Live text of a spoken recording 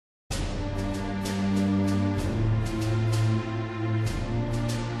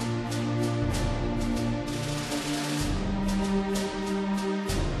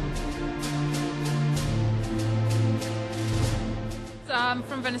I'm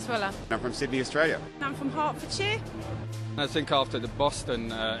from Venezuela. I'm from Sydney, Australia. I'm from Hertfordshire. I think after the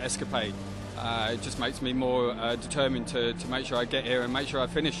Boston escapade, it just makes me more determined to make sure I get here and make sure I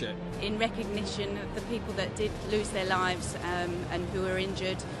finish it. In recognition of the people that did lose their lives and who are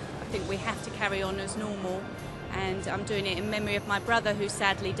injured, I think we have to carry on as normal. And I'm doing it in memory of my brother who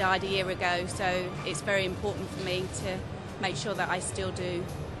sadly died a year ago, so it's very important for me to make sure that I still do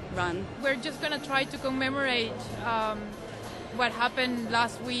run. We're just going to try to commemorate what happened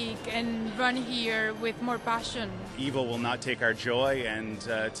last week and run here with more passion. Evil will not take our joy, and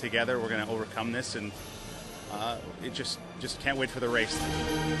together we're going to overcome this, and it just can't wait for the race.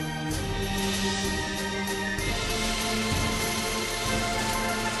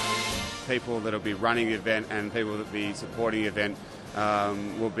 People that will be running the event and people that will be supporting the event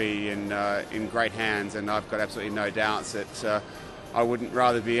will be in great hands, and I've got absolutely no doubts that I wouldn't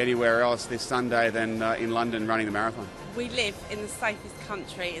rather be anywhere else this Sunday than in London running the marathon. We live in the safest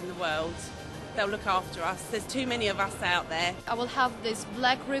country in the world. They'll look after us. There's too many of us out there. I will have this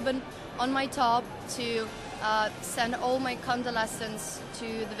black ribbon on my top to send all my condolences to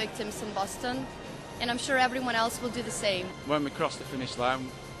the victims in Boston, and I'm sure everyone else will do the same. When we cross the finish line,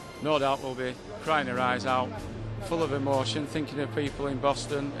 no doubt we'll be crying our eyes out, full of emotion, thinking of people in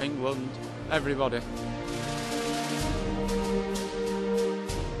Boston, England, everybody.